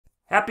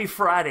Happy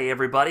Friday,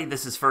 everybody.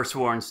 This is First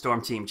Warn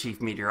Storm Team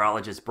Chief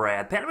Meteorologist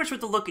Brad Panovich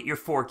with a look at your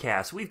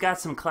forecast. We've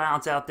got some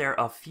clouds out there,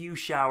 a few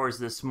showers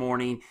this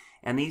morning,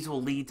 and these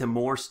will lead to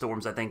more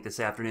storms, I think, this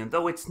afternoon,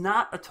 though it's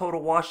not a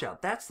total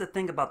washout. That's the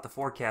thing about the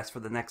forecast for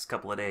the next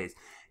couple of days.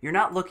 You're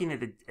not looking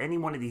at any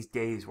one of these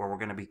days where we're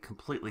going to be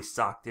completely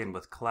socked in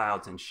with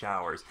clouds and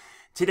showers.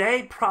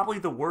 Today, probably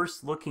the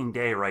worst looking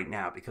day right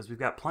now because we've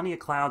got plenty of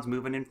clouds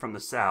moving in from the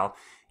south.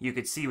 You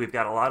can see we've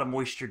got a lot of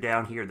moisture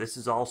down here. This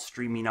is all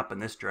streaming up in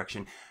this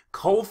direction.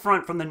 Cold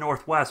front from the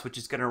northwest, which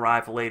is going to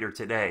arrive later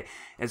today.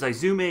 As I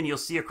zoom in, you'll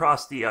see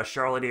across the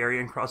Charlotte area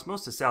and across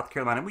most of South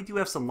Carolina, we do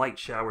have some light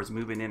showers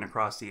moving in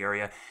across the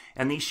area,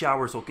 and these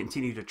showers will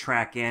continue to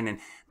track in, and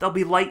they'll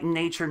be light in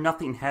nature,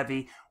 nothing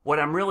heavy. What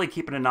I'm really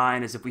keeping an eye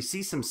on is if we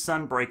see some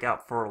sun break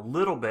out for a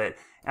little bit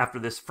after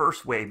this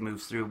first wave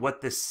moves through, what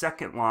this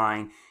second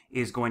line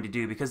is going to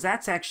do, because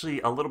that's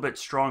actually a little bit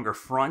stronger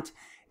front,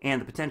 and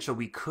the potential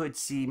we could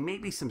see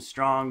maybe some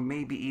strong,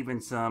 maybe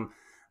even some,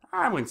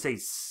 I wouldn't say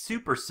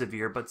super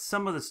severe, but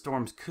some of the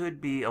storms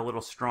could be a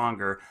little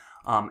stronger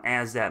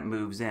as that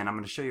moves in. I'm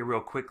going to show you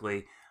real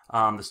quickly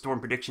the Storm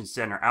Prediction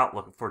Center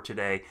outlook for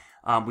today.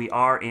 We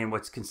are in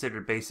what's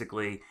considered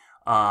basically,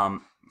 let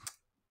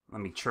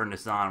me turn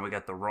this on. We've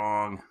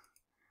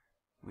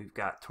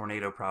got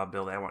tornado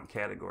probability. I want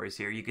categories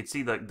here. You can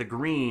see the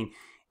green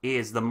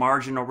is the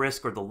marginal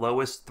risk or the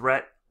lowest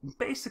threat,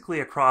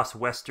 basically across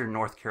western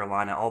North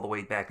Carolina all the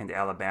way back into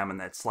Alabama and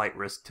that slight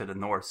risk to the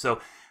north.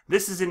 So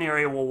this is an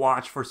area we'll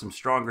watch for some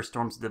stronger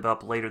storms to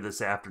develop later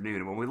this afternoon.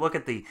 And when we look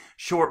at the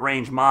short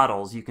range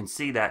models, you can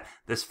see that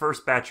this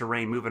first batch of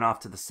rain moving off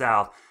to the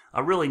south,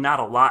 really not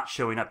a lot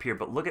showing up here,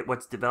 but look at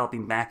what's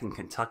developing back in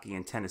Kentucky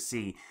and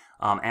Tennessee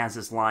as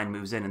this line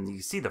moves in. And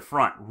you see the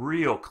front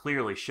real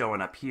clearly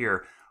showing up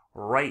here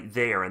right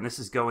there. And this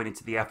is going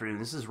into the afternoon.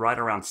 This is right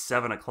around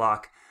 7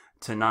 o'clock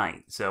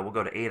tonight. So we'll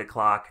go to 8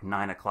 o'clock,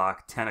 9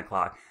 o'clock, 10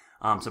 o'clock.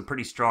 Some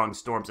pretty strong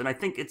storms. And I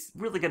think it's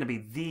really going to be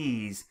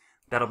these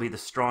that'll be the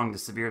strong to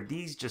severe.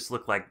 These just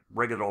look like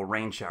regular old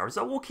rain showers.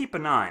 So we'll keep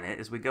an eye on it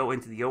as we go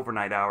into the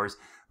overnight hours.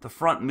 The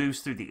front moves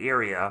through the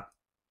area,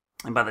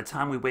 and by the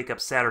time we wake up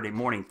Saturday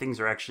morning, things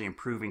are actually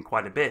improving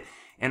quite a bit.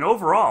 And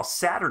overall,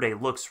 Saturday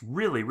looks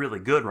really, really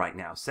good right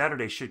now.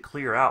 Saturday should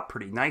clear out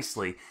pretty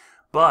nicely.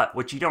 But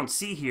what you don't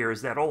see here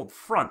is that old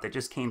front that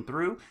just came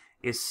through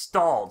is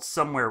stalled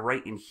somewhere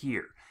right in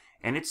here.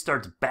 And it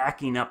starts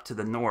backing up to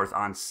the north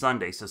on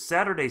Sunday. So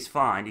Saturday's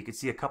fine. You can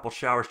see a couple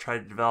showers try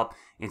to develop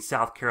in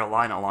South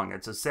Carolina along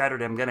that. So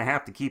Saturday I'm going to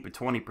have to keep a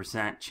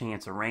 20%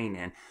 chance of rain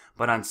in.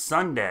 But on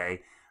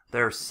Sunday,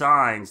 there are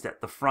signs that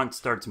the front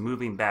starts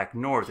moving back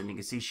north. And you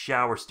can see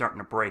showers starting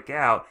to break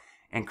out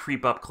and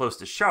creep up close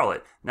to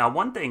Charlotte. Now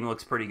one thing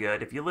looks pretty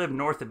good. If you live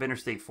north of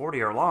Interstate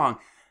 40 or along,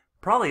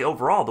 probably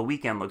overall the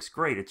weekend looks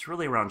great. It's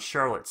really around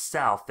Charlotte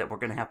south that we're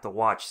going to have to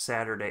watch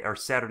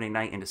Saturday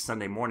night into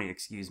Sunday morning,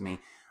 excuse me.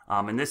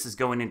 And this is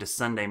going into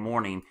Sunday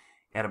morning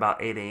at about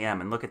 8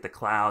 a.m. And look at the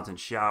clouds and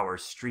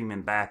showers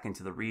streaming back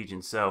into the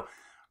region. So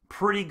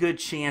pretty good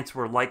chance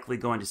we're likely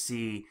going to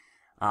see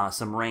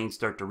some rain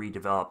start to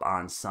redevelop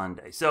on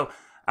Sunday. So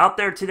out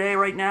there today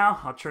right now,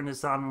 I'll turn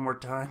this on one more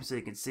time so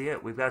you can see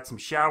it. We've got some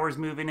showers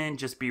moving in.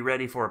 Just be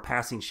ready for a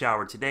passing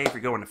shower today. If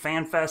you're going to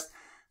FanFest,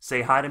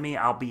 say hi to me.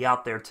 I'll be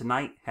out there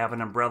tonight. Have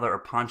an umbrella or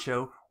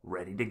poncho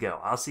ready to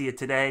go. I'll see you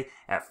today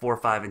at 4,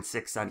 5, and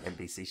 6 on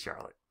NBC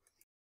Charlotte.